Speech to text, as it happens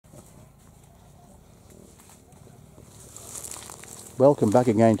welcome back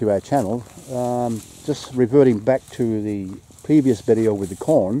again to our channel. Just reverting back to the previous video with the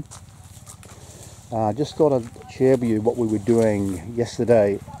corn. Just thought I'd share with you what we were doing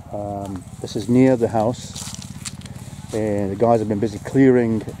yesterday. This is near the house, and the guys have been busy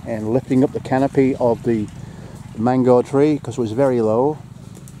clearing and lifting up the canopy of the mango tree because it was very low.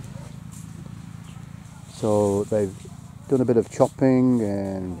 So they've done a bit of chopping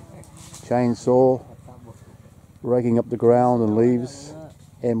and chainsaw, raking up the ground and leaves,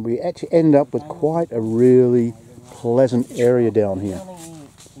 and we actually end up with quite a really pleasant area down here.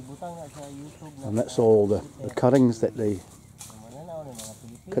 And that's all the cuttings that they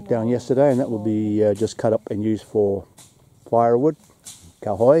cut down yesterday, and that will be just cut up and used for firewood,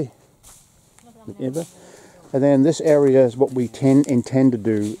 kahoy, whatever. And then this area is what we intend to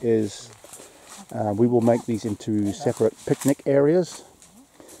do is we will make these into separate picnic areas.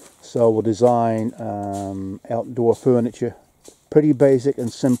 So we'll design outdoor furniture, pretty basic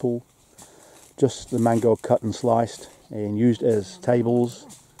and simple, just the mango cut and sliced and used as tables.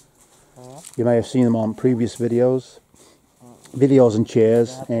 You may have seen them on previous videos and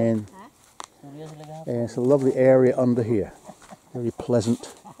chairs, and it's a lovely area under here, very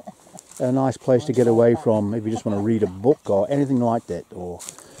pleasant, a nice place to get away from if you just want to read a book or anything like that, or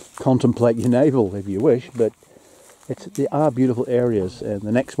contemplate your navel if you wish. But they are beautiful areas, and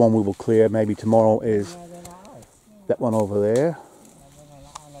the next one we will clear maybe tomorrow is that one over there.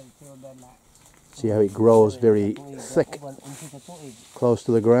 See how it grows very thick close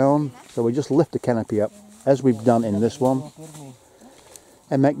to the ground. So we just lift the canopy up as we've done in this one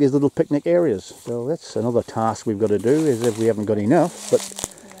and make these little picnic areas. So that's another task we've got to do, as if we haven't got enough,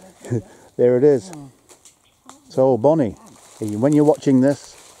 but there it is. So Bonnie, when you're watching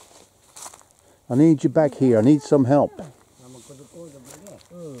this, I need you back here. I need some help.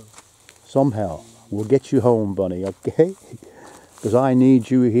 Somehow. We'll get you home, Bunny, okay? Because I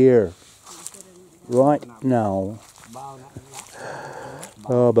need you here right now.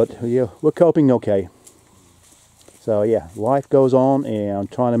 Oh, but yeah, we're coping okay. So yeah, life goes on, and I'm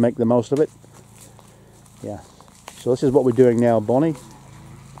trying to make the most of it. Yeah. So this is what we're doing now, Bonnie.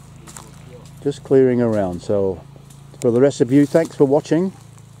 Just clearing around. So for the rest of you, thanks for watching,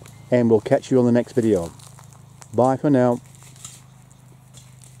 and we'll catch you on the next video. Bye for now.